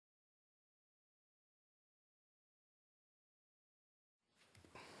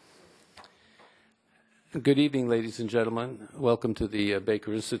Good evening, ladies and gentlemen. Welcome to the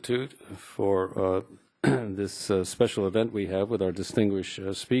Baker Institute for this special event we have with our distinguished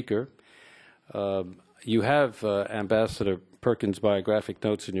speaker. You have Ambassador Perkins' biographic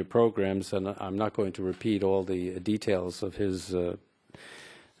notes in your programs, and I'm not going to repeat all the details of his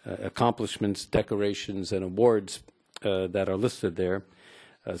accomplishments, decorations, and awards that are listed there.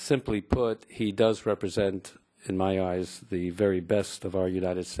 Simply put, he does represent, in my eyes, the very best of our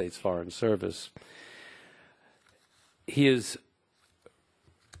United States Foreign Service. He has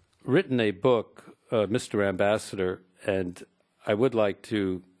written a book, Mr. Ambassador, and I would like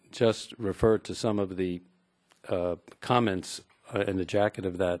to just refer to some of the comments in the jacket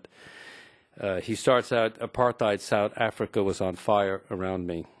of that. He starts out, "Apartheid South Africa was on fire around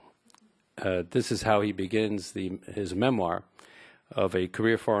me." This is how he begins his memoir of a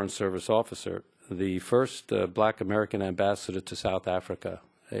career Foreign Service officer, the first black American ambassador to South Africa,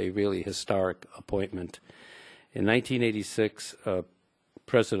 a really historic appointment. In 1986,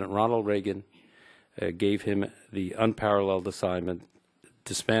 President Ronald Reagan gave him the unparalleled assignment,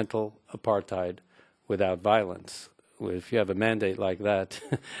 dismantle apartheid without violence. If you have a mandate like that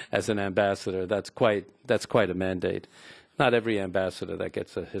as an ambassador, that's quite a mandate. Not every ambassador that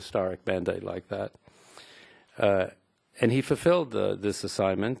gets a historic mandate like that. And he fulfilled this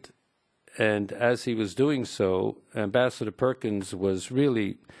assignment, and as he was doing so, Ambassador Perkins was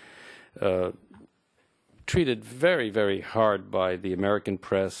really treated very, very hard by the American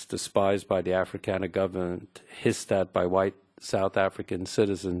press, despised by the Afrikaner government, hissed at by white South African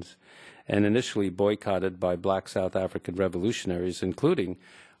citizens, and initially boycotted by black South African revolutionaries, including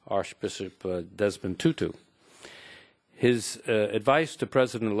Archbishop Desmond Tutu. His advice to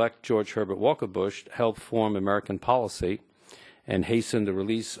President-elect George Herbert Walker Bush helped form American policy and hasten the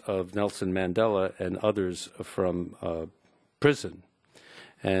release of Nelson Mandela and others from prison.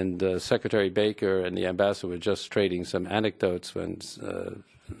 And Secretary Baker and the ambassador were just trading some anecdotes when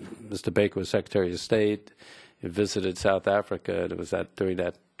Mr. Baker was Secretary of State. He visited South Africa, and it was during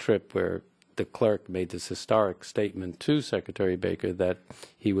that trip where the clerk made this historic statement to Secretary Baker that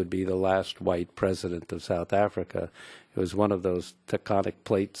he would be the last white president of South Africa. It was one of those tectonic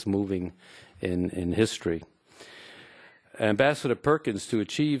plates moving in history. Ambassador Perkins, to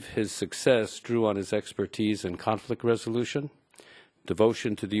achieve his success, drew on his expertise in conflict resolution,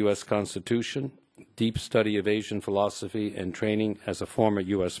 devotion to the U.S. Constitution, deep study of Asian philosophy, and training as a former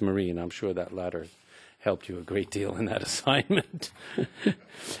U.S. Marine. I'm sure that latter helped you a great deal in that assignment.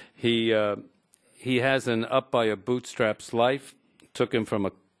 He has an up-by-a-bootstraps life. Took him from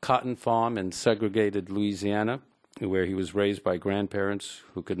a cotton farm in segregated Louisiana, where he was raised by grandparents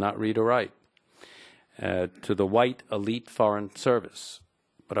who could not read or write, to the white elite Foreign Service.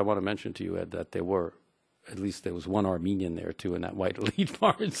 But I want to mention to you, Ed, that there was one Armenian there, too, in that white elite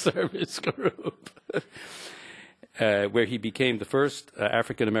Foreign Service group, where he became the first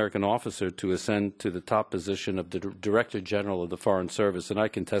African-American officer to ascend to the top position of the Director General of the Foreign Service, and I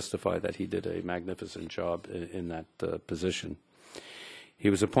can testify that he did a magnificent job in that position. He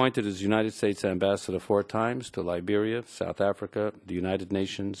was appointed as United States Ambassador 4 times to Liberia, South Africa, the United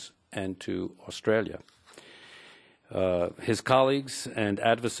Nations, and to Australia. His colleagues and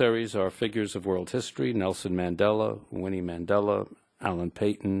adversaries are figures of world history: Nelson Mandela, Winnie Mandela, Alan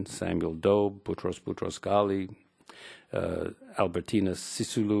Paton, Samuel Doe, Boutros Boutros-Ghali, Albertina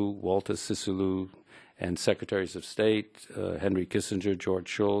Sisulu, Walter Sisulu, and Secretaries of State, Henry Kissinger, George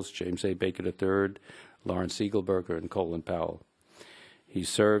Shultz, James A. Baker III, Lawrence Eagleburger, and Colin Powell. He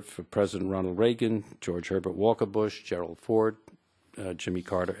served for President Ronald Reagan, George Herbert Walker Bush, Gerald Ford, Jimmy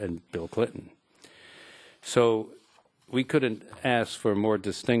Carter, and Bill Clinton. So we couldn't ask for a more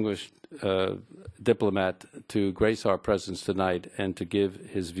distinguished diplomat to grace our presence tonight and to give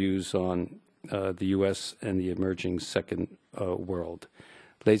his views on the U.S. and the emerging second world.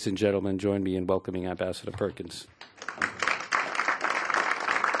 Ladies and gentlemen, join me in welcoming Ambassador Perkins.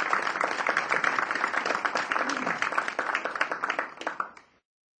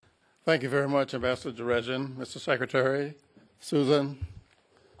 Thank you very much, Ambassador Derejan, Mr. Secretary, Susan,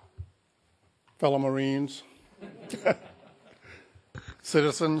 fellow Marines,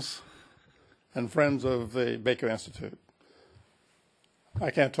 citizens, and friends of the Baker Institute.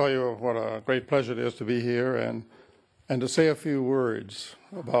 I can't tell you what a great pleasure it is to be here and to say a few words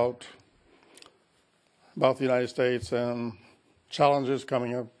about the United States and challenges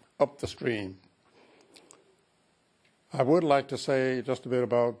coming up the stream. I would like to say just a bit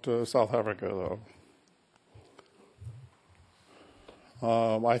about South Africa, though.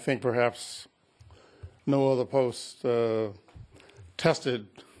 I think perhaps no other post tested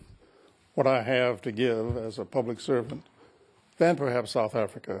what I have to give as a public servant than perhaps South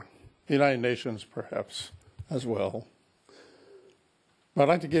Africa. the United Nations perhaps as well. But I'd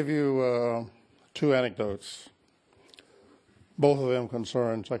like to give you two anecdotes. Both of them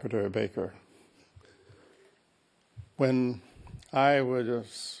concern Secretary Baker. When I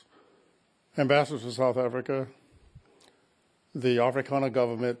was ambassador to South Africa, the Afrikaner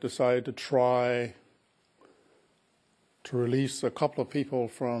government decided to try to release a couple of people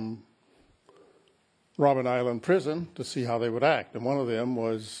from Robben Island prison to see how they would act. And one of them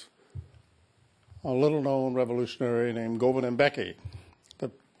was a little-known revolutionary named Govan Mbeki,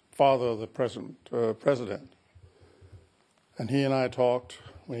 the father of the present president. And he and I talked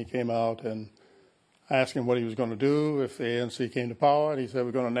when he came out, and I asked him what he was going to do if the ANC came to power, and he said,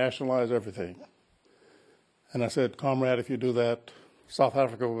 we're going to nationalize everything. And I said, comrade, if you do that, South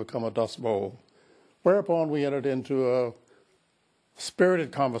Africa will become a dust bowl. Whereupon we entered into a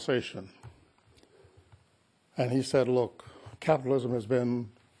spirited conversation. And he said, look, capitalism has been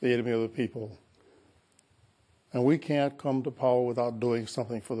the enemy of the people. And we can't come to power without doing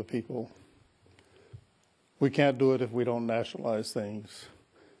something for the people. We can't do it if we don't nationalize things.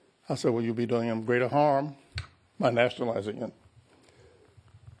 I said, well, you'll be doing them greater harm by nationalizing it.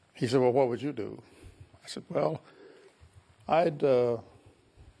 He said, well, what would you do? I said, well, I'd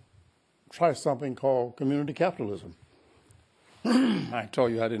try something called community capitalism. I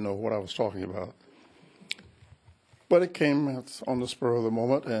told you I didn't know what I was talking about. But it came on the spur of the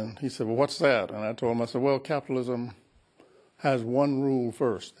moment, and he said, well, what's that? And I told him, I said, well, capitalism has one rule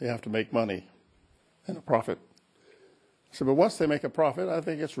first. They have to make money and a profit. I said, but once they make a profit, I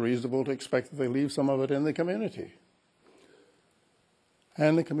think it's reasonable to expect that they leave some of it in the community.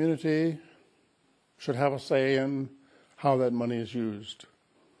 And the community should have a say in how that money is used.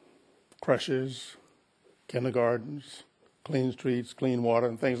 Creches, kindergartens, clean streets, clean water,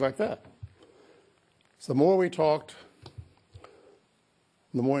 and things like that. So the more we talked,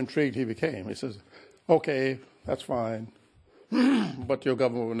 the more intrigued he became. He says, okay, that's fine, but your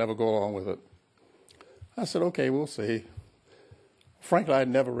government will never go along with it. I said, okay, we'll see. Frankly, I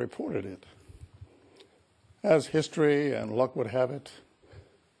never reported it. As history and luck would have it,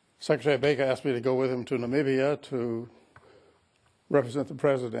 Secretary Baker asked me to go with him to Namibia to represent the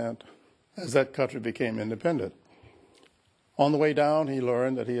president as that country became independent. On the way down, he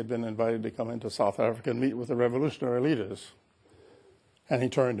learned that he had been invited to come into South Africa and meet with the revolutionary leaders. And he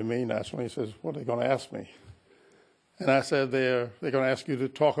turned to me naturally. He says, what are they going to ask me? And I said, they're going to ask you to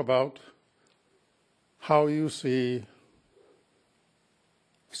talk about how you see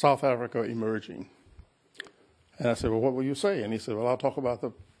South Africa emerging. And I said, well, what will you say? And he said, well, I'll talk about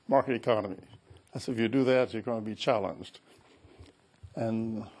the market economy. I said, if you do that, you're going to be challenged.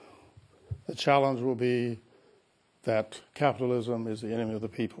 And the challenge will be that capitalism is the enemy of the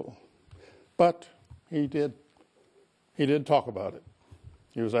people. But he did talk about it.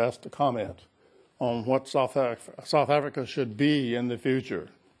 He was asked to comment on what South Africa should be in the future.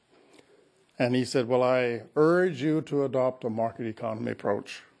 And he said, well, I urge you to adopt a market economy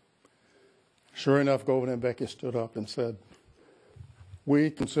approach. Sure enough, Govan Mbeki stood up and said,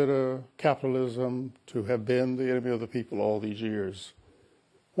 we consider capitalism to have been the enemy of the people all these years.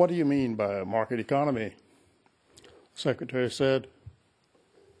 What do you mean by a market economy? The secretary said,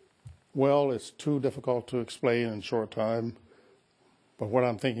 well, it's too difficult to explain in a short time, but what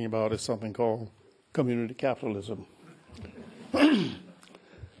I'm thinking about is something called community capitalism.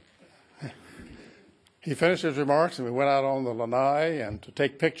 He finished his remarks, and we went out on the lanai and to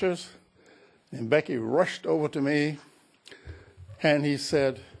take pictures. And Mbeki rushed over to me, and he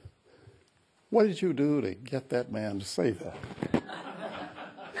said, what did you do to get that man to say that?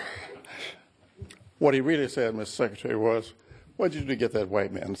 What he really said, Mr. Secretary, was, what did you do to get that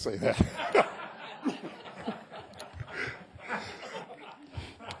white man to say that?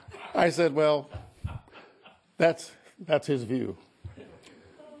 I said, well, that's his view.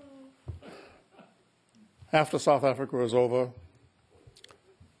 After South Africa was over,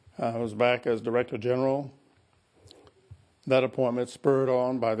 I was back as Director General. That appointment spurred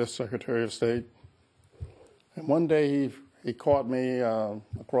on by this Secretary of State. And one day he caught me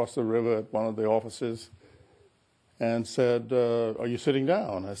across the river at one of the offices and said, are you sitting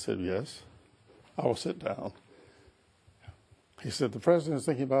down? I said, yes, I will sit down. He said, the President is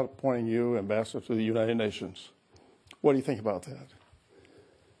thinking about appointing you ambassador to the United Nations. What do you think about that?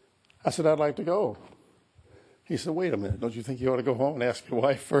 I said, I'd like to go. He said, wait a minute, don't you think you ought to go home and ask your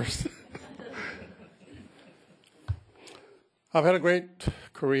wife first? I've had a great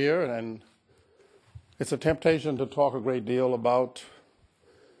career, and it's a temptation to talk a great deal about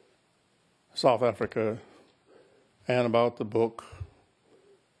South Africa and about the book,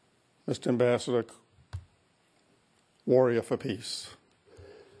 Mr. Ambassador, Warrior for Peace.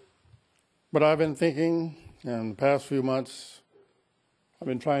 But I've been thinking in the past few months, I've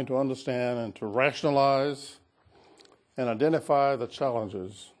been trying to understand and to rationalize and identify the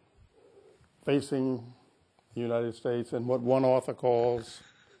challenges facing the United States in what one author calls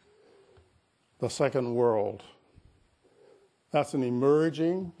the second world. That's an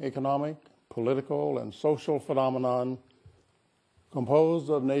emerging economic, political, and social phenomenon composed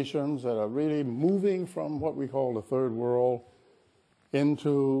of nations that are really moving from what we call the third world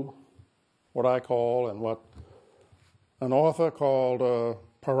into what I call, and what an author called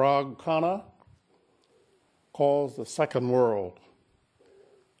Parag Khanna calls the second world.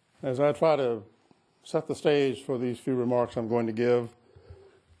 As I try to set the stage for these few remarks I'm going to give,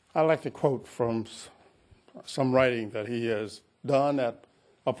 I'd like to quote from some writing that he has done at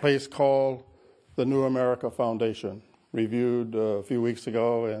a place called the New America Foundation, reviewed a few weeks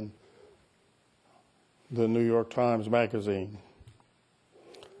ago in the New York Times Magazine.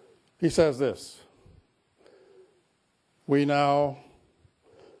 He says this: we now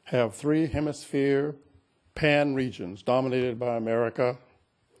have three hemisphere pan-regions dominated by America,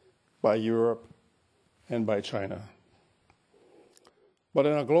 by Europe, and by China. But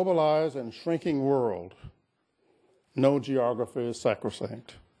in a globalized and shrinking world, no geography is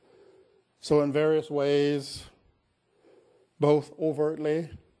sacrosanct. So in various ways, both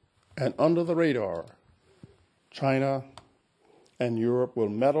overtly and under the radar, China and Europe will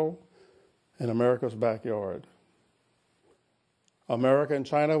meddle in America's backyard. America and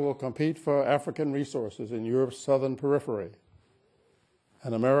China will compete for African resources in Europe's southern periphery,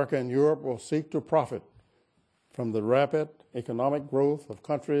 and America and Europe will seek to profit from the rapid economic growth of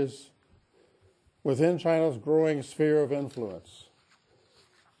countries within China's growing sphere of influence.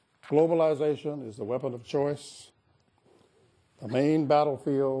 Globalization is the weapon of choice. The main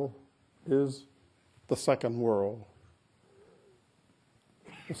battlefield is the second world.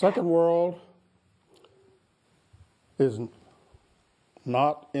 The second world is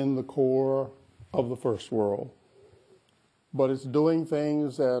not in the core of the first world, but it's doing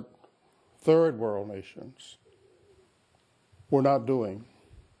things that third world nations were not doing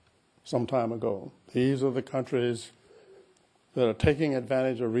some time ago. These are the countries that are taking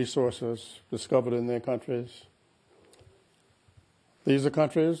advantage of resources discovered in their countries. These are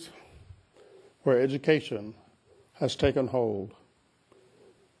countries where education has taken hold.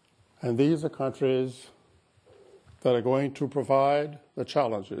 And these are countries that are going to provide the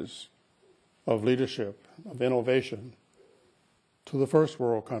challenges of leadership, of innovation, to the first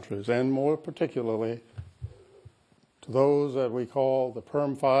world countries, and more particularly to those that we call the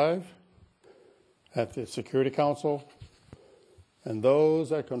Perm 5 at the Security Council, and those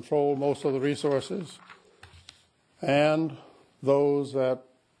that control most of the resources, and those that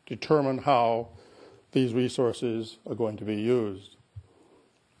determine how these resources are going to be used.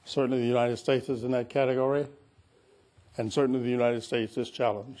 Certainly the United States is in that category, and certainly the United States is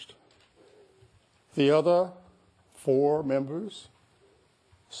challenged. The other four members,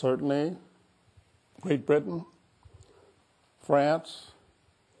 certainly Great Britain, France,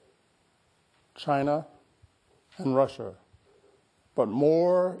 China, and Russia, but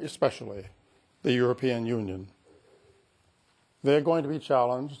more especially the European Union. They're going to be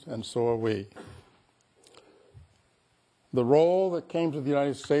challenged, and so are we. The role that came to the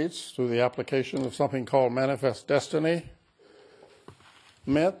United States through the application of something called manifest destiny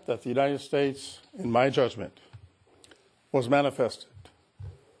meant that the United States, in my judgment, was manifested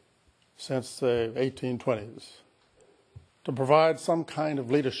since the 1820s to provide some kind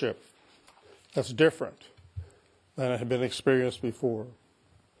of leadership that's different than had been experienced before.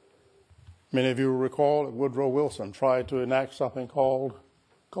 Many of you will recall that Woodrow Wilson tried to enact something called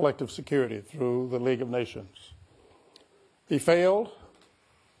collective security through the League of Nations. He failed,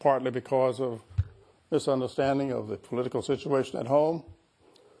 partly because of misunderstanding of the political situation at home,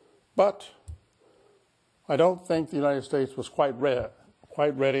 but I don't think the United States was quite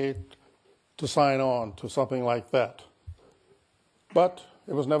ready to sign on to something like that. But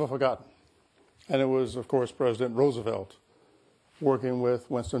it was never forgotten. And it was, of course, President Roosevelt, working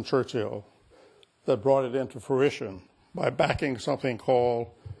with Winston Churchill, that brought it into fruition by backing something called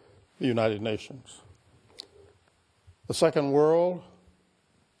the United Nations. The second world,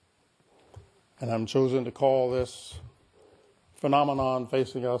 and I'm choosing to call this phenomenon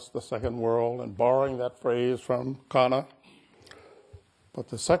facing us the second world, and borrowing that phrase from Khanna, but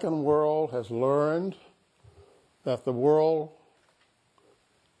the second world has learned that the world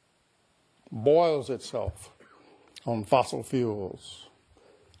boils itself on fossil fuels,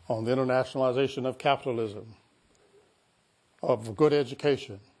 on the internationalization of capitalism, of good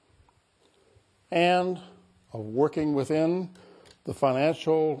education, and of working within the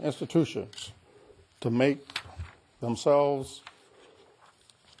financial institutions to make themselves,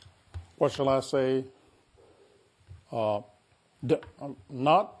 what shall I say,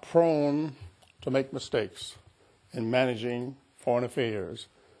 not prone to make mistakes in managing foreign affairs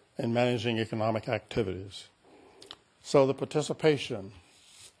and managing economic activities. So the participation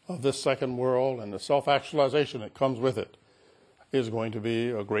of this second world and the self-actualization that comes with it is going to be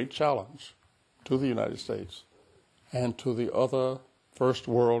a great challenge to the United States and to the other first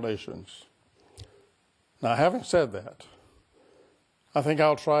world nations. Now, having said that, I think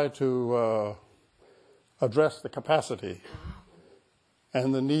I'll try to address the capacity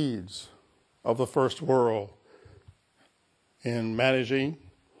and the needs of the first world in managing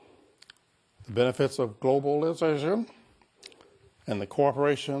the benefits of globalization and the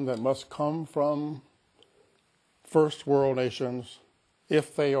cooperation that must come from first world nations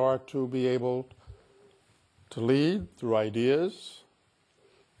if they are to be able to lead through ideas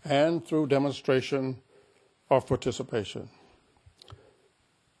and through demonstration of participation.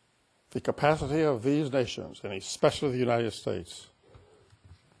 The capacity of these nations, and especially the United States,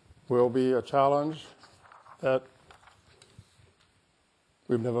 will be a challenge that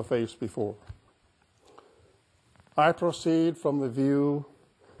we've never faced before. I proceed from the view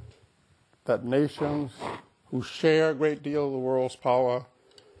that nations who share a great deal of the world's power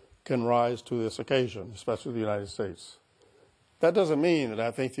can rise to this occasion, especially the United States. That doesn't mean that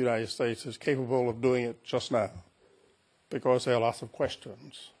I think the United States is capable of doing it just now, because there are lots of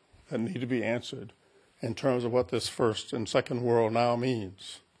questions that need to be answered in terms of what this first and second world now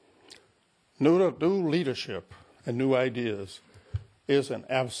means. New leadership and new ideas is an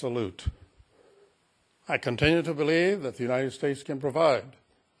absolute. I continue to believe that the United States can provide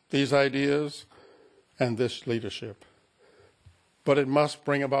these ideas and this leadership. But it must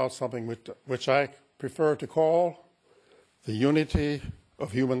bring about something which I prefer to call the unity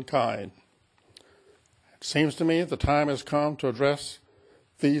of humankind. It seems to me the time has come to address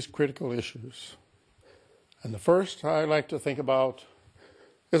these critical issues. And the first I like to think about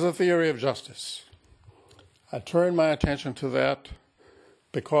is a theory of justice. I turn my attention to that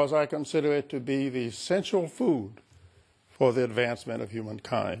because I consider it to be the essential food for the advancement of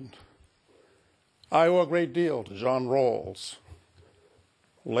humankind. I owe a great deal to John Rawls,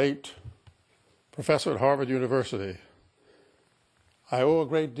 late professor at Harvard University. I owe a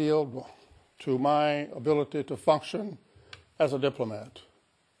great deal to my ability to function as a diplomat,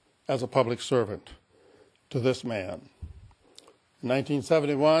 as a public servant, to this man. In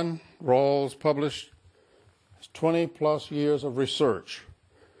 1971, Rawls published 20-plus years of research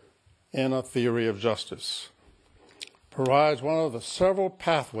in a theory of justice. Provides one of the several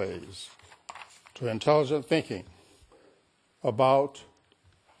pathways to intelligent thinking about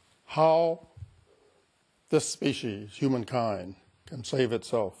how this species, humankind, can save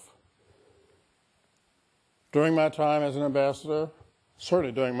itself. During my time as an ambassador,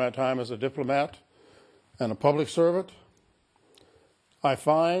 certainly during my time as a diplomat and a public servant, I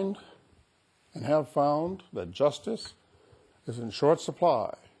find and have found that justice is in short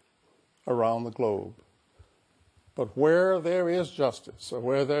supply around the globe. But where there is justice, or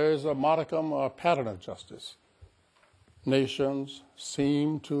where there is a modicum or a pattern of justice, nations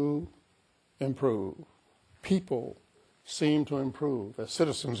seem to improve. People seem to improve as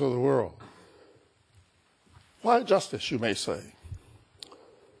citizens of the world. Why justice, you may say?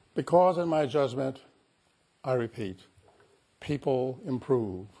 Because in my judgment, I repeat, people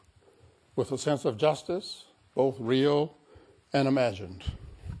improve with a sense of justice, both real and imagined.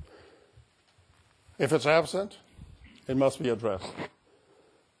 If it's absent, it must be addressed.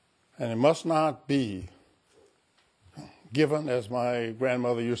 And it must not be given, as my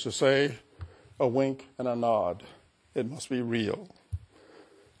grandmother used to say, a wink and a nod. It must be real.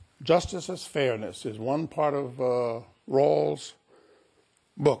 Justice as fairness is one part of Rawls'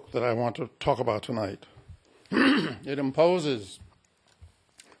 book that I want to talk about tonight. It imposes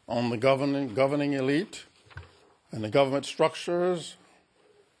on the governing elite and the government structures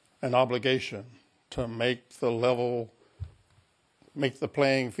an obligation to make the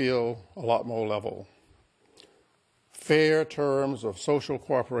playing field a lot more level. Fair terms of social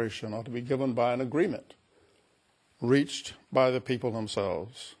cooperation ought to be given by an agreement reached by the people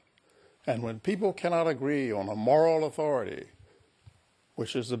themselves. And when people cannot agree on a moral authority,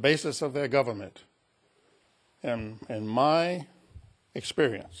 which is the basis of their government, and in my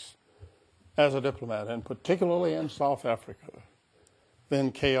experience as a diplomat, and particularly in South Africa,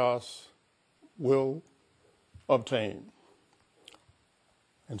 then chaos will obtain.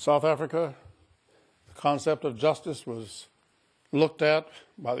 In South Africa, the concept of justice was looked at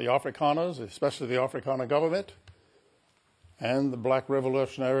by the Afrikaners, especially the Afrikaner government, and the black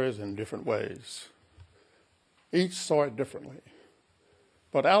revolutionaries in different ways. Each saw it differently.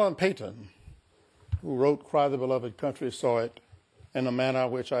 But Alan Paton, who wrote Cry the Beloved Country, saw it in a manner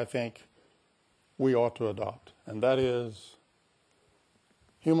which I think we ought to adopt, and that is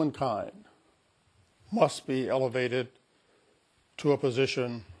humankind must be elevated to a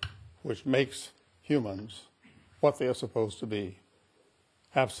position which makes humans what they are supposed to be,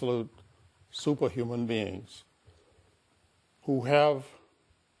 absolute superhuman beings who have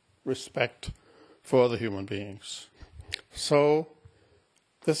respect for other human beings. So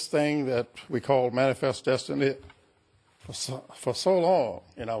this thing that we call manifest destiny for so long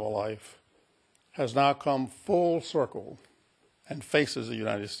in our life has now come full circle and faces the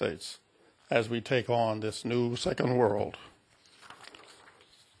United States as we take on this new second world.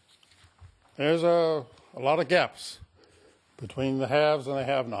 There's a lot of gaps between the haves and the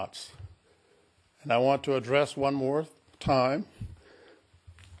have-nots. And I want to address one more time,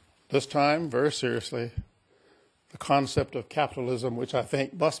 this time very seriously, the concept of capitalism, which I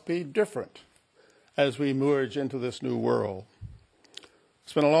think must be different as we merge into this new world.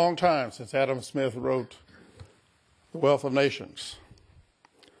 It's been a long time since Adam Smith wrote The Wealth of Nations.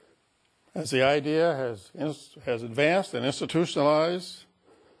 As the idea has advanced and institutionalized,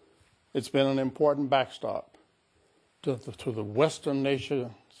 it's been an important backstop to the Western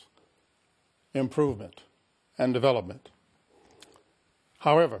nations' improvement and development.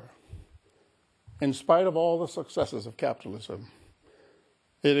 However, in spite of all the successes of capitalism,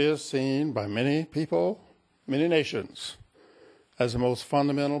 it is seen by many people, many nations, as the most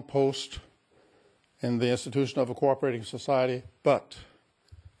fundamental post in the institution of a cooperating society, but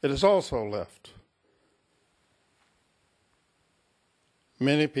it has also left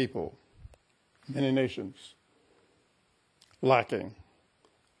many people, many nations, lacking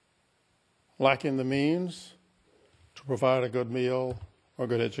the means to provide a good meal or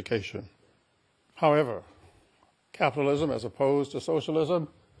good education. However, capitalism as opposed to socialism,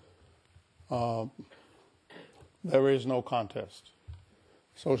 there is no contest.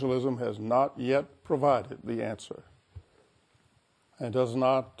 Socialism has not yet provided the answer and does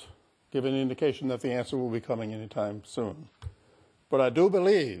not give any indication that the answer will be coming anytime soon. But I do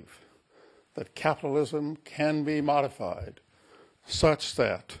believe that capitalism can be modified such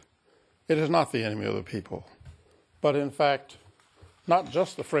that it is not the enemy of the people, but in fact, not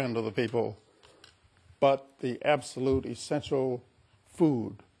just the friend of the people, but the absolute essential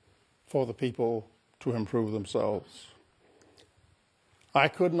food for the people to improve themselves. I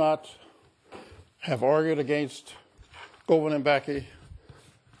could not have argued against Govan and Mbeki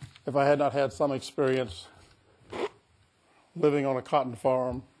if I had not had some experience living on a cotton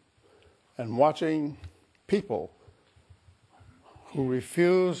farm and watching people who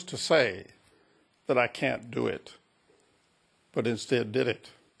refused to say that I can't do it, but instead did it,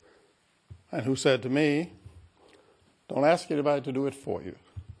 and who said to me, don't ask anybody to do it for you.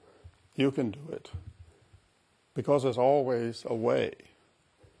 You can do it, because there's always a way.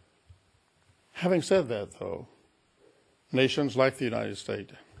 Having said that, though, nations like the United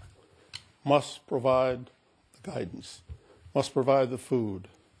States must provide the guidance, must provide the food,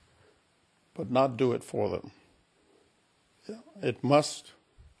 but not do it for them. It must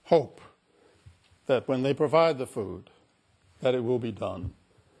hope that when they provide the food, that it will be done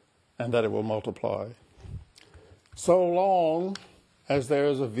and that it will multiply. So long as there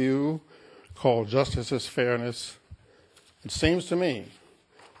is a view called justice is fairness, it seems to me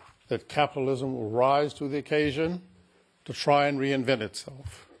that capitalism will rise to the occasion to try and reinvent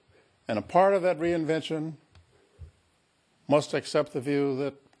itself. And a part of that reinvention must accept the view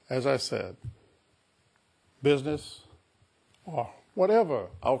that, as I said, business or whatever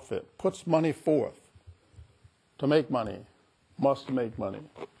outfit puts money forth to make money, must make money,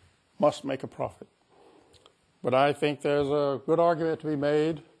 must make a profit. But I think there's a good argument to be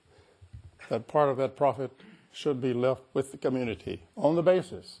made that part of that profit should be left with the community on the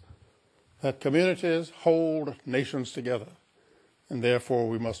basis that communities hold nations together, and therefore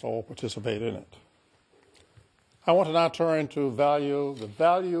we must all participate in it. I want to now turn to the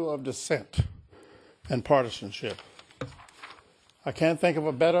value of dissent and partisanship. I can't think of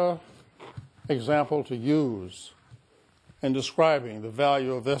a better example to use in describing the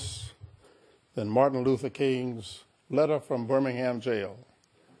value of this than Martin Luther King's letter from Birmingham jail.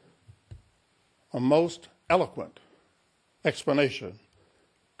 A most eloquent explanation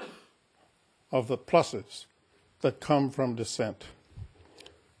of the pluses that come from dissent.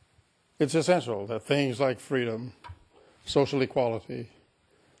 It's essential that things like freedom, social equality,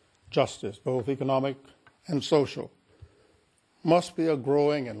 justice, both economic and social, must be a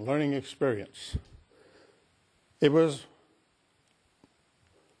growing and learning experience. It was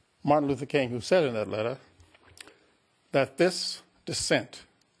Martin Luther King, who said in that letter that this dissent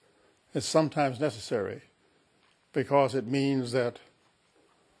is sometimes necessary because it means that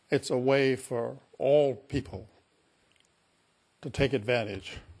it's a way for all people to take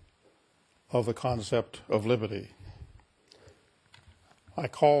advantage of the concept of liberty. I'm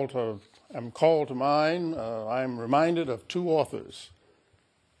called to mind, I'm reminded of two authors,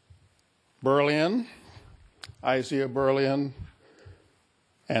 Isaiah Berlin,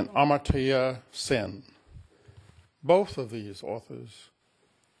 and Amartya Sen. Both of these authors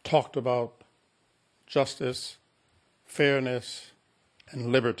talked about justice, fairness,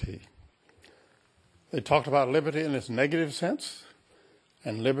 and liberty. They talked about liberty in its negative sense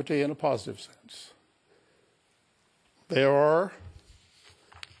and liberty in a positive sense. There are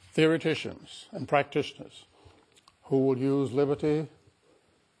theoreticians and practitioners who will use liberty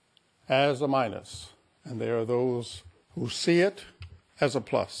as a minus, and there are those who see it as a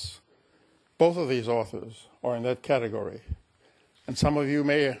plus. Both of these authors are in that category. And some of you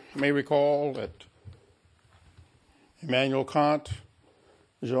may recall that Immanuel Kant,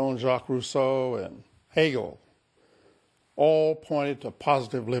 Jean-Jacques Rousseau, and Hegel all pointed to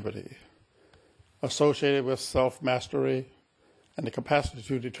positive liberty associated with self-mastery and the capacity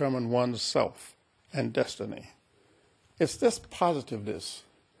to determine one's self and destiny. It's this positiveness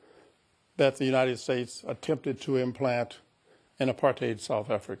that the United States attempted to implant in apartheid South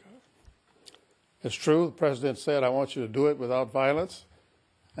Africa. It's true, the president said, I want you to do it without violence,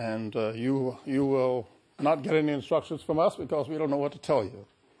 and you will not get any instructions from us because we don't know what to tell you.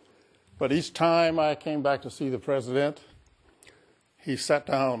 But each time I came back to see the president, he sat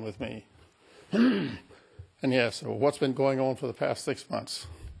down with me. And yes, so what's been going on for the past 6 months?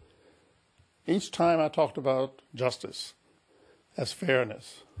 Each time I talked about justice as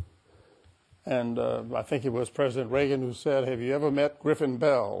fairness. And I think it was President Reagan who said, have you ever met Griffin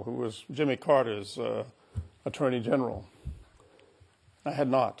Bell, who was Jimmy Carter's Attorney General? I had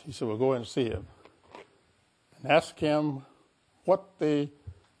not. He said, well, go and see him. And ask him what the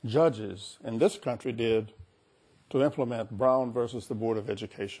judges in this country did to implement Brown versus the Board of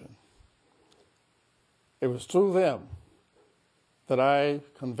Education. It was through them that I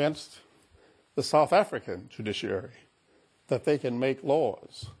convinced the South African judiciary that they can make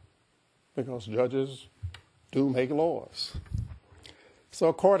laws, because judges do make laws. So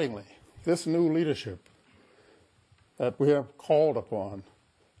accordingly, this new leadership that we have called upon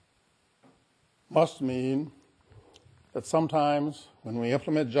must mean that sometimes when we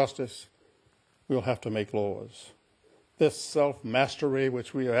implement justice, we'll have to make laws. This self-mastery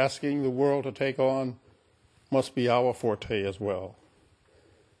which we are asking the world to take on must be our forte as well.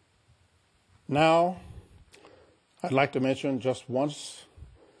 Now, I'd like to mention just once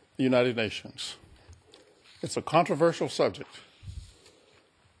the United Nations. It's a controversial subject,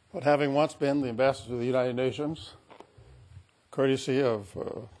 but having once been the ambassador to the United Nations, courtesy of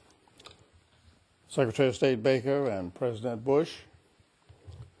Secretary of State Baker and President Bush,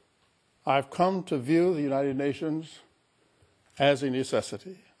 I've come to view the United Nations as a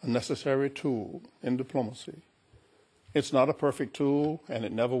necessity, a necessary tool in diplomacy. It's not a perfect tool, and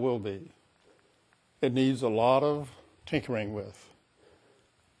it never will be. It needs a lot of tinkering with.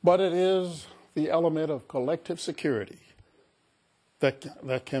 But it is the element of collective security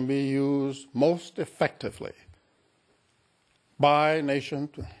that can be used most effectively by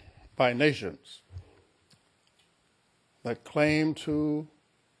nations that claim to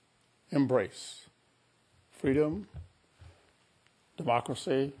embrace freedom,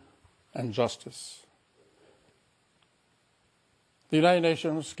 democracy, and justice. The United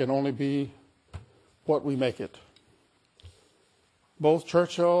Nations can only be what we make it. Both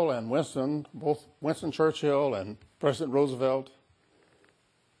Winston Churchill and President Roosevelt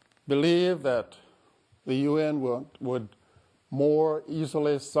believed that the UN would more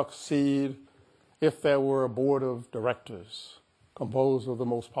easily succeed if there were a board of directors composed of the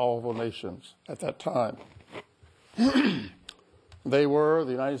most powerful nations at that time. They were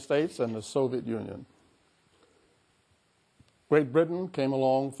the United States and the Soviet Union. Great Britain came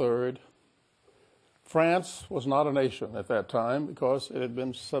along third. France was not a nation at that time because it had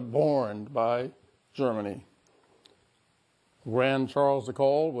been suborned by Germany. Grand Charles de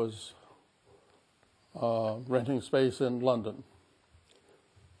Gaulle was renting space in London.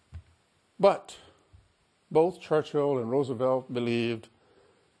 But both Churchill and Roosevelt believed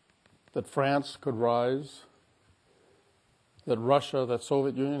that France could rise, that Russia, that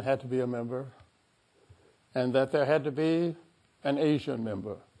Soviet Union had to be a member, and that there had to be an Asian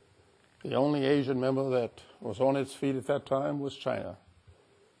member. The only Asian member that was on its feet at that time was China.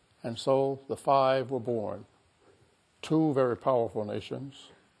 And so the five were born. Two very powerful nations,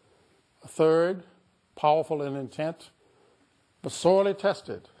 A third, powerful in intent, but sorely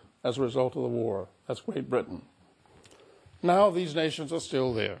tested as a result of the war. That's Great Britain. Now these nations are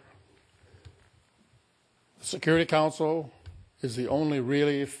still there. The Security Council is the only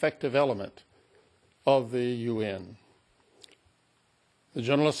really effective element of the UN. The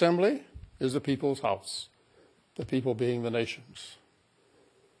General Assembly is the people's house, the people being the nations.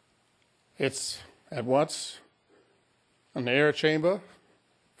 It's at once an air chamber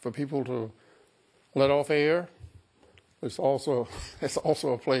for people to let off air. It's also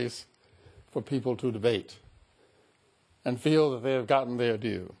a place for people to debate and feel that they have gotten their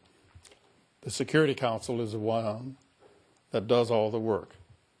due. The Security Council is the one that does all the work.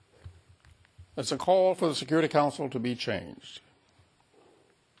 It's a call for the Security Council to be changed.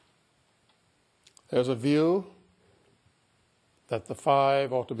 There's a view that the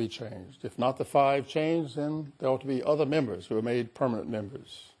five ought to be changed. If not the five changed, then there ought to be other members who are made permanent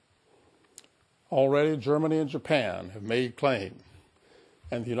members. Already Germany and Japan have made claim,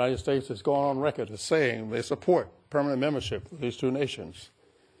 and the United States has gone on record as saying they support permanent membership of these two nations,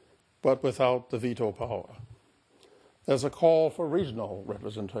 but without the veto power. There's a call for regional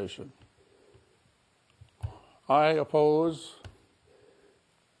representation. I oppose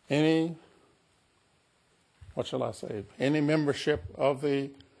any membership of the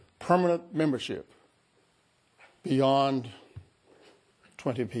permanent membership beyond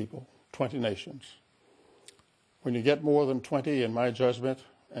 20 people, 20 nations. When you get more than 20, in my judgment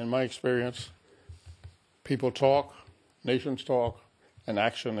and my experience, people talk, nations talk, and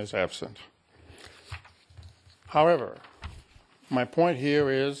action is absent. However, my point here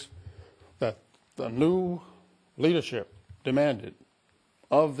is that the new leadership demanded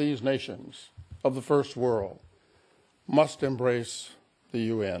of these nations of the first world must embrace the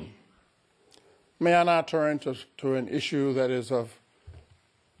UN. May I now turn to an issue that is of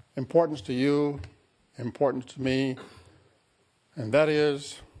importance to you, important to me, and that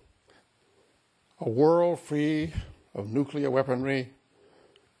is a world free of nuclear weaponry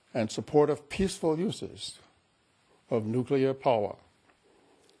and support of peaceful uses of nuclear power.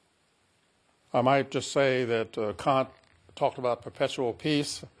 I might just say that Kant talked about perpetual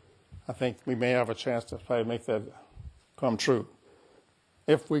peace. I think we may have a chance to try to make that come true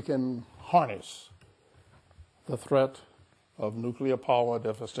if we can harness the threat of nuclear power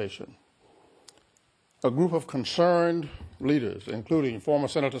devastation. A group of concerned leaders, including former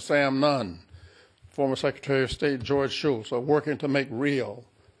Senator Sam Nunn, former Secretary of State George Shultz, are working to make real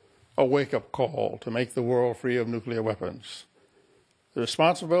a wake-up call to make the world free of nuclear weapons. The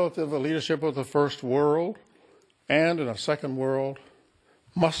responsibility of the leadership of the first world and in a second world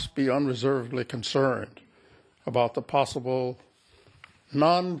must be unreservedly concerned about the possible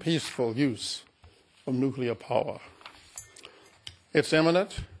non-peaceful use of nuclear power. It's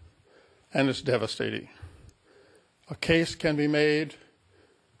imminent and it's devastating. A case can be made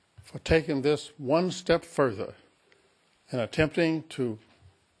for taking this one step further and attempting to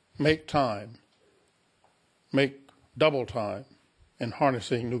make double time in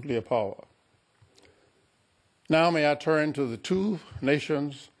harnessing nuclear power. Now may I turn to the two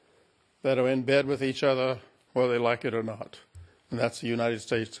nations that are in bed with each other, whether they like it or not, and that's the United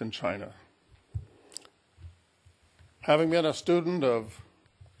States and China. Having been a student of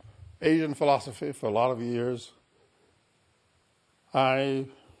Asian philosophy for a lot of years,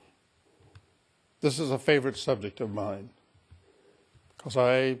 this is a favorite subject of mine because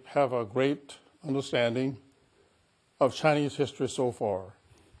I have a great understanding of Chinese history so far.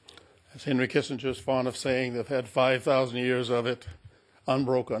 As Henry Kissinger is fond of saying, they've had 5,000 years of it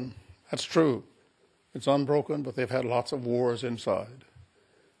unbroken. That's true. It's unbroken, but they've had lots of wars inside.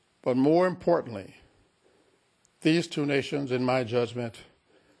 But more importantly, these two nations, in my judgment,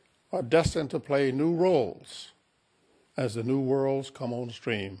 are destined to play new roles as the new worlds come on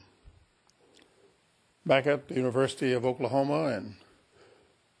stream. Back at the University of Oklahoma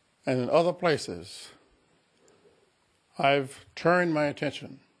and in other places, I've turned my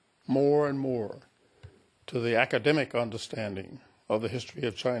attention more and more to the academic understanding of the history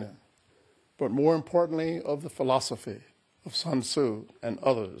of China, but more importantly of the philosophy of Sun Tzu and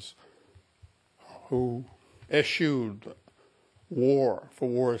others who eschewed war for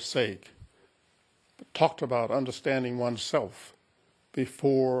war's sake, but talked about understanding oneself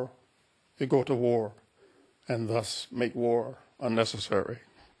before you go to war and thus make war unnecessary.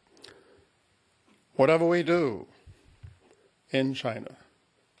 Whatever we do in China,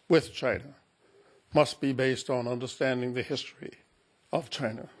 with China, must be based on understanding the history of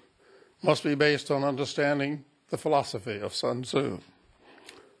China, must be based on understanding the philosophy of Sun Tzu.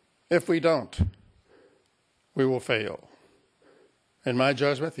 If we don't, we will fail. In my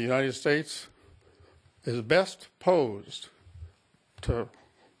judgment, the United States is best posed to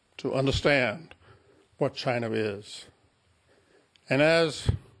understand what China is. And as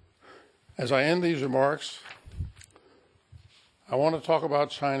I end these remarks, I want to talk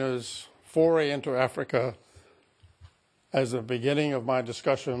about China's foray into Africa as the beginning of my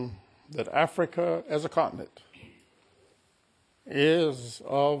discussion that Africa as a continent is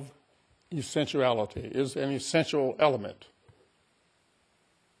of essentiality, is an essential element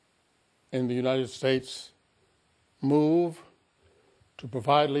in the United States' move to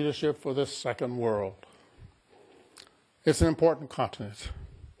provide leadership for this second world. It's an important continent.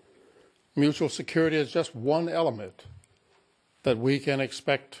 Mutual security is just one element that we can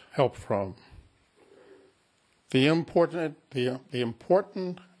expect help from. The important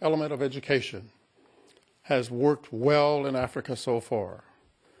element of education has worked well in Africa so far,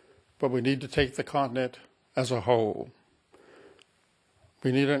 but we need to take the continent as a whole.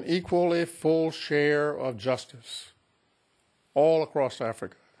 We need an equally full share of justice all across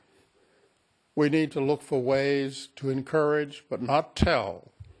Africa. We need to look for ways to encourage, but not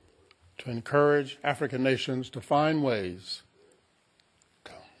tell, to encourage African nations to find ways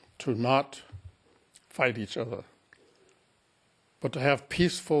to not fight each other, but to have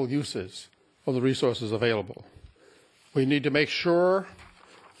peaceful uses of the resources available. We need to make sure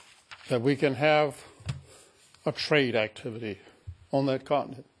that we can have a trade activity on that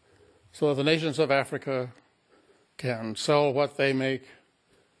continent so that the nations of Africa can sell what they make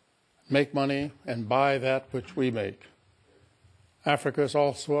money, and buy that which we make. Africa is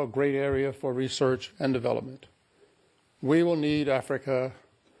also a great area for research and development. We will need Africa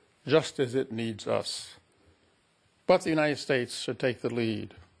just as it needs us. But the United States should take the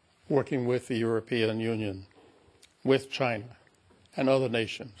lead, working with the European Union, with China and other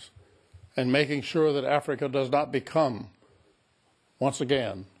nations, and making sure that Africa does not become, once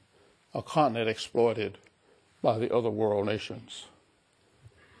again, a continent exploited by the other world nations.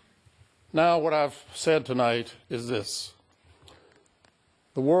 Now, what I've said tonight is this.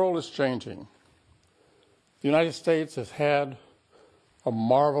 The world is changing. The United States has had a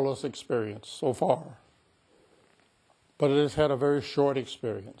marvelous experience so far, but it has had a very short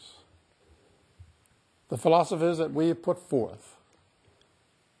experience. The philosophies that we have put forth,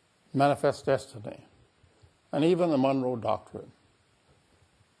 Manifest Destiny, and even the Monroe Doctrine,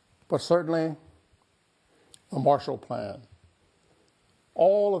 but certainly the Marshall Plan,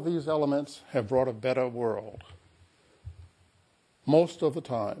 all of these elements have brought a better world most of the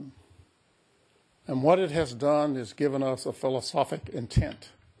time. And what it has done is given us a philosophic intent,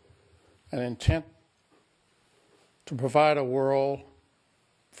 an intent to provide a world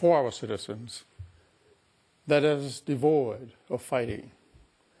for our citizens that is devoid of fighting,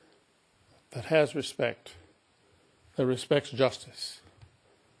 that has respect, that respects justice,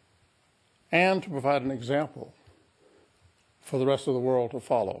 and to provide an example for the rest of the world to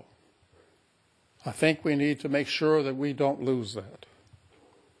follow. I think we need to make sure that we don't lose that.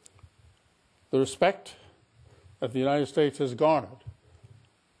 The respect that the United States has garnered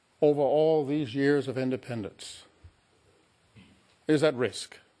over all these years of independence is at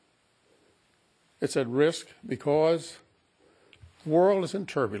risk. It's at risk because the world is in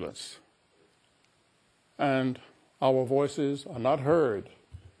turbulence and our voices are not heard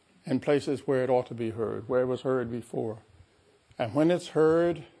in places where it ought to be heard, where it was heard before. And when it's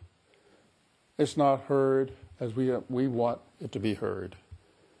heard, it's not heard as we want it to be heard.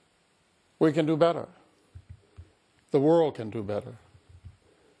 We can do better. The world can do better.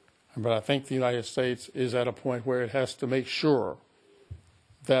 But I think the United States is at a point where it has to make sure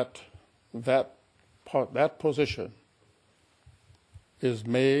that that position is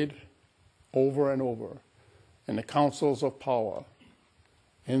made over and over in the councils of power,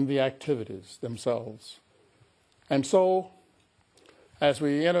 in the activities themselves. And so, as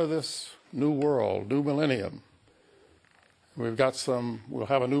we enter this new world, new millennium, we'll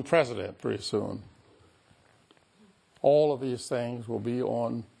have a new president pretty soon. All of these things will be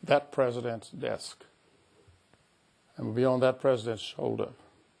on that president's desk and will be on that president's shoulder.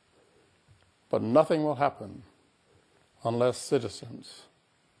 But nothing will happen unless citizens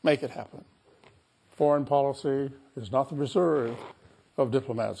make it happen. Foreign policy is not the reserve of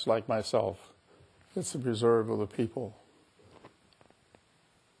diplomats like myself. It's the reserve of the people.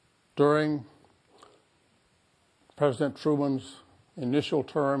 During President Truman's initial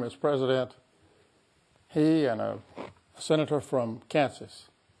term as president, he and a senator from Kansas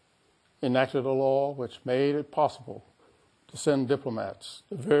enacted a law which made it possible to send diplomats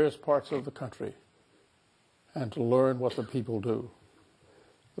to various parts of the country and to learn what the people do.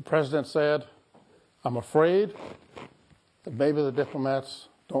 The president said, "I'm afraid that maybe the diplomats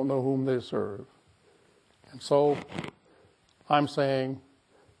don't know whom they serve. And so I'm saying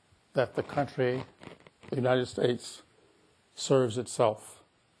that the country, the United States, serves itself,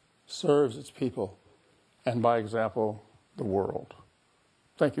 serves its people, and by example, the world.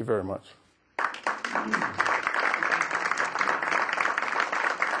 Thank you very much.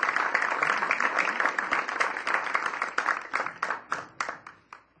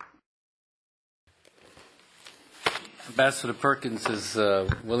 Ambassador Perkins is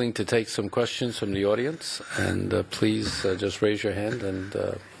willing to take some questions from the audience, and please just raise your hand and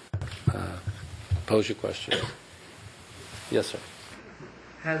pose your question. Yes, sir.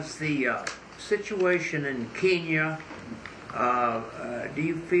 Has the situation in Kenya, do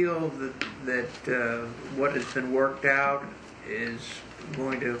you feel that what has been worked out is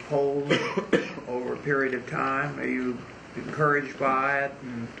going to hold over a period of time? Are you encouraged by it?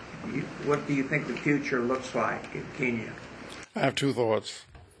 And what do you think the future looks like in Kenya? I have two thoughts.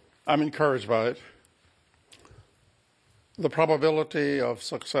 I'm encouraged by it. The probability of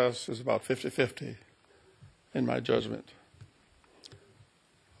success is about 50-50 in my judgment.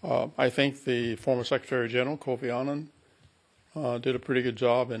 I think the former Secretary General, Kofi Annan, did a pretty good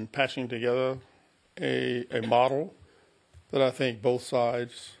job in patching together a model that I think both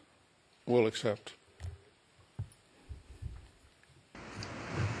sides will accept.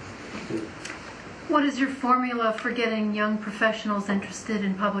 What is your formula for getting young professionals interested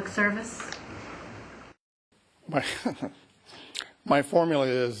in public service? My formula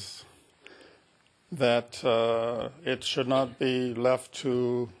is that it should not be left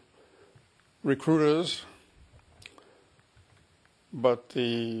to recruiters, but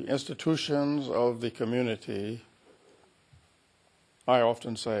the institutions of the community, I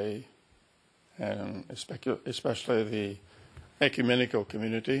often say, and especially the ecumenical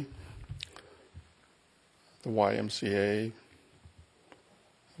community, the YMCA,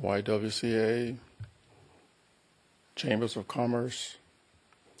 YWCA, Chambers of Commerce,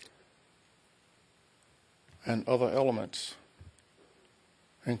 and other elements,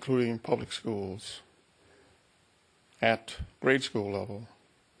 including public schools at grade school level,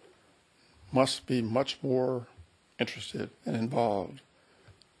 must be much more interested and involved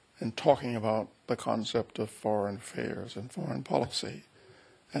in talking about the concept of foreign affairs and foreign policy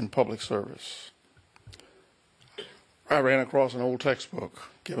and public service. I ran across an old textbook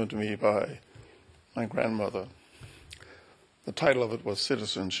given to me by my grandmother. The title of it was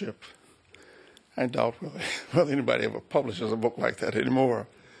Citizenship. I doubt whether anybody ever publishes a book like that anymore.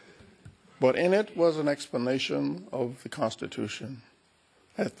 But in it was an explanation of the Constitution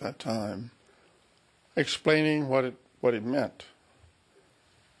at that time, explaining what it meant.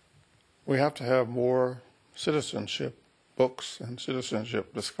 We have to have more citizenship books and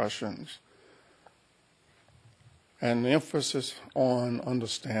citizenship discussions, and the emphasis on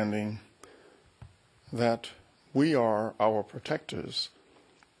understanding that we are our protectors.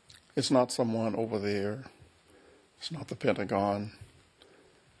 It's not someone over there. It's not the Pentagon.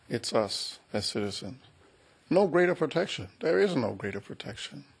 It's us as citizens. No greater protection. There is no greater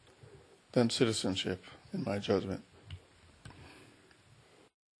protection than citizenship, in my judgment.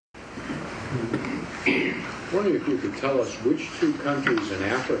 Wondering if you could tell us which two countries in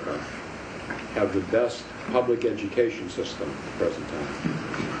Africa have the best public education system at the present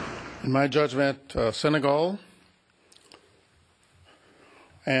time? In my judgment, Senegal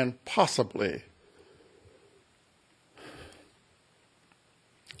and possibly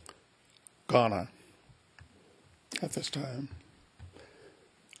Ghana at this time.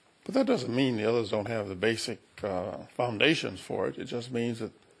 But that doesn't mean the others don't have the basic foundations for it. It just means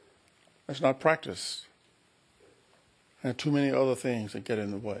that it's not practiced. And too many other things that get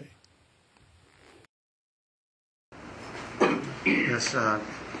in the way. Yes,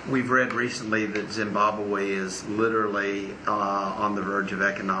 we've read recently that Zimbabwe is literally on the verge of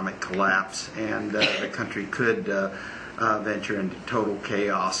economic collapse, and the country could venture into total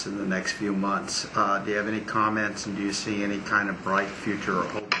chaos in the next few months. Do you have any comments, and do you see any kind of bright future or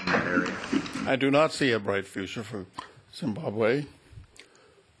hope in that area? I do not see a bright future for Zimbabwe.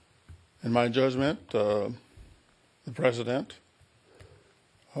 In my judgment, the president,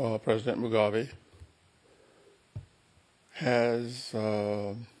 President Mugabe, has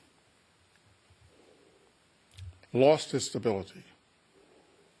lost his stability,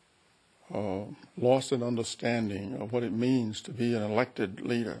 lost an understanding of what it means to be an elected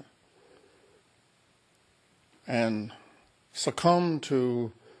leader, and succumbed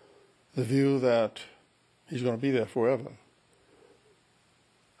to the view that he's going to be there forever.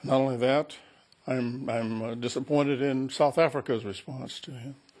 Not only that, I'm disappointed in South Africa's response to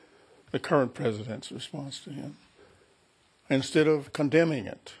him, the current president's response to him. instead of condemning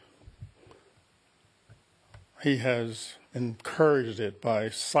it, he has encouraged it by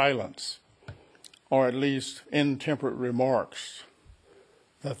silence, or at least intemperate remarks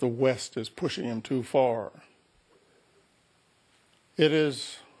that the West is pushing him too far. It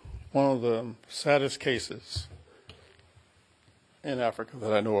is one of the saddest cases in Africa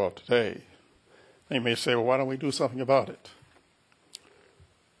that I know of today. They may say, well, why don't we do something about it?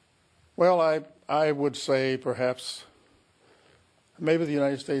 Well, I would say perhaps maybe the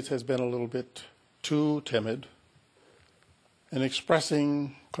United States has been a little bit too timid in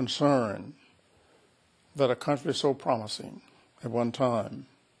expressing concern that a country so promising at one time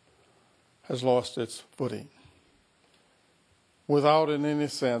has lost its footing, without in any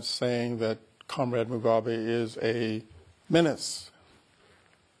sense saying that Comrade Mugabe is a menace,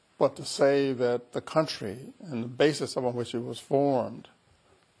 but to say that the country and the basis upon which it was formed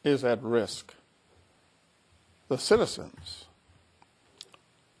is at risk. The citizens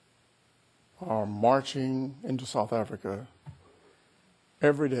are marching into South Africa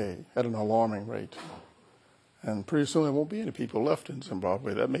every day at an alarming rate. And pretty soon there won't be any people left in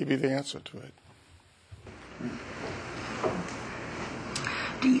Zimbabwe. That may be the answer to it.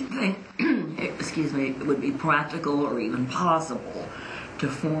 Do you think, excuse me, it would be practical or even possible to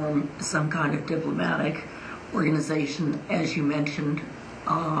form some kind of diplomatic organization, as you mentioned,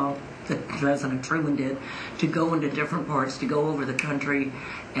 that President Truman did, to go into different parts, to go over the country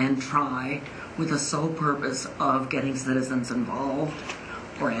and try with the sole purpose of getting citizens involved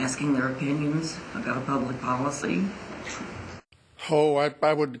or asking their opinions about a public policy? Oh,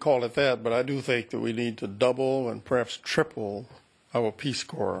 I wouldn't call it that, but I do think that we need to double and perhaps triple our Peace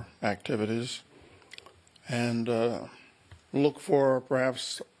Corps activities and look for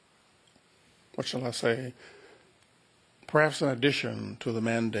perhaps, what shall I say, perhaps an addition to the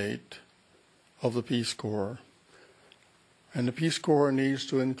mandate of the Peace Corps. And the Peace Corps needs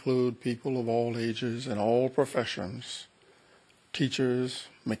to include people of all ages and all professions, teachers,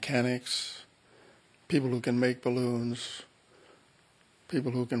 mechanics, people who can make balloons,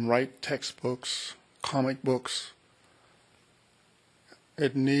 people who can write textbooks, comic books.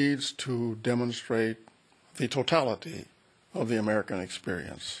 It needs to demonstrate the totality of the American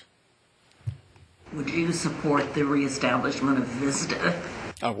experience. Would you support the reestablishment of VISTA?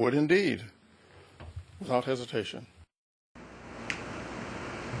 I would indeed, without hesitation.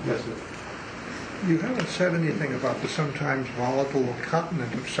 Yes, sir. You haven't said anything about the sometimes volatile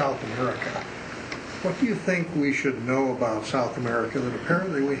continent of South America. What do you think we should know about South America that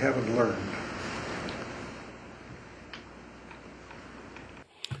apparently we haven't learned?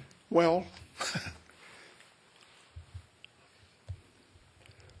 Well,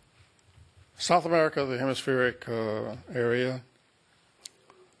 South America, the hemispheric area,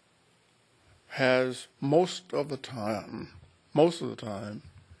 has most of the time,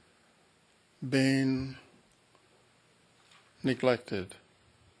 been neglected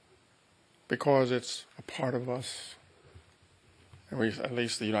because it's a part of us. At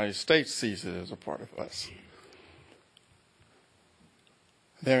least the United States sees it as a part of us.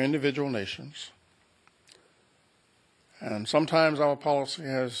 They're individual nations. And sometimes our policy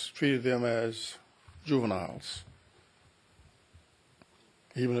has treated them as juveniles,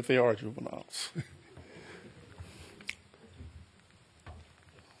 even if they are juveniles.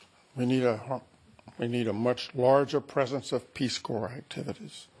 We need a much larger presence of Peace Corps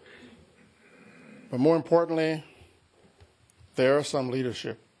activities. But more importantly, there are some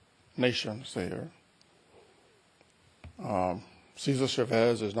leadership nations there. Cesar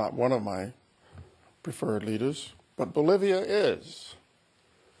Chavez is not one of my preferred leaders, but Bolivia is,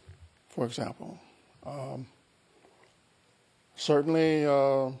 for example. Certainly,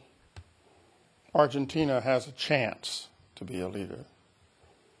 Argentina has a chance to be a leader.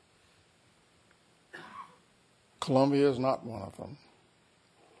 Colombia is not one of them.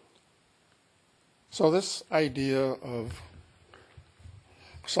 So this idea of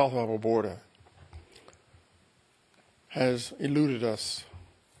south of our border has eluded us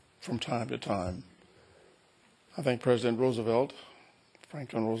from time to time. I think President Roosevelt,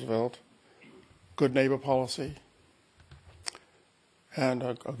 Franklin Roosevelt, good neighbor policy, and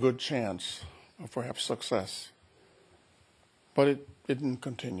a good chance of perhaps success. But it didn't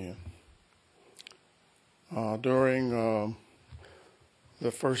continue. During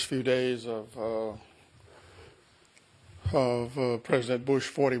the first few days of President Bush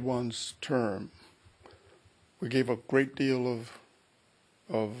 41's term, we gave a great deal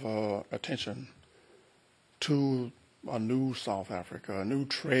of attention to a new South Africa, a new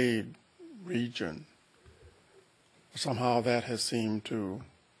trade region. Somehow that has seemed to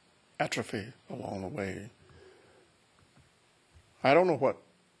atrophy along the way. I don't know what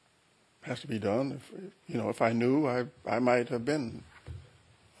has to be done. If I knew, I might have been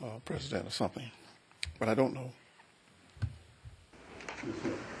president or something, but I don't know.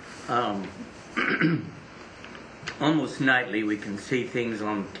 Almost nightly we can see things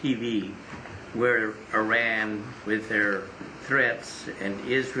on TV where Iran, with their threats, and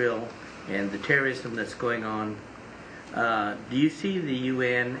Israel and the terrorism that's going on, do you see the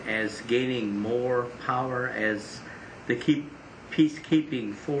UN as gaining more power as the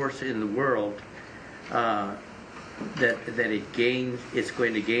peacekeeping force in the world, that it's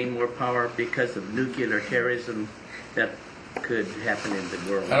going to gain more power because of nuclear terrorism that could happen in the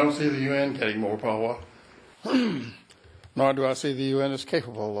world? I don't see the UN getting more power, nor do I see the UN as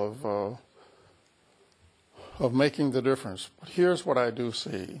capable of making the difference. But here's what I do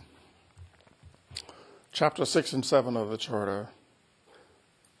see. Chapter 6 and 7 of the Charter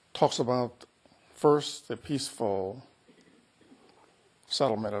talks about, first, the peaceful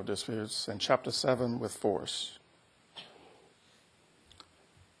settlement of disputes, and Chapter 7 with force.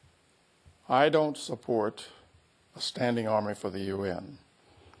 I don't support a standing army for the UN,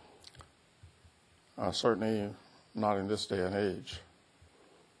 certainly not in this day and age.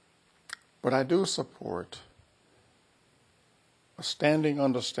 But I do support a standing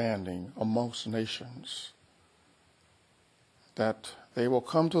understanding amongst nations that they will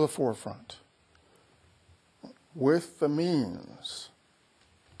come to the forefront with the means,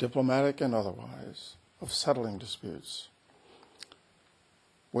 diplomatic and otherwise, of settling disputes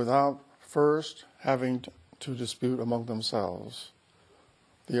without first having to dispute among themselves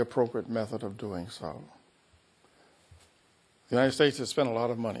the appropriate method of doing so. The United States has spent a lot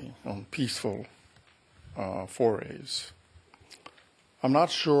of money on peaceful forays. I'm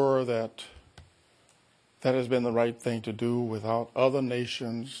not sure that has been the right thing to do without other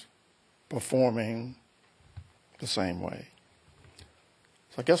nations performing the same way.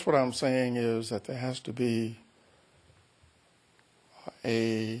 So I guess what I'm saying is that there has to be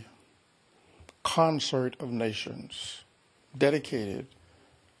a concert of nations dedicated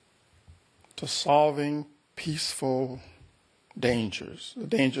to solving peaceful dangers, the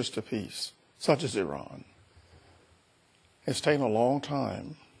dangers to peace, such as Iran. It's taken a long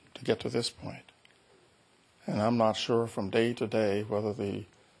time to get to this point. And I'm not sure from day to day whether the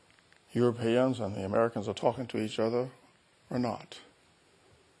Europeans and the Americans are talking to each other or not.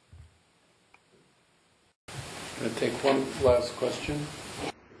 I'll take one last question.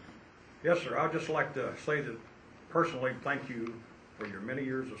 Yes, sir. I'd just like to say that personally, thank you for your many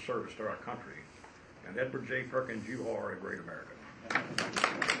years of service to our country. And Edward J. Perkins, you are a great American.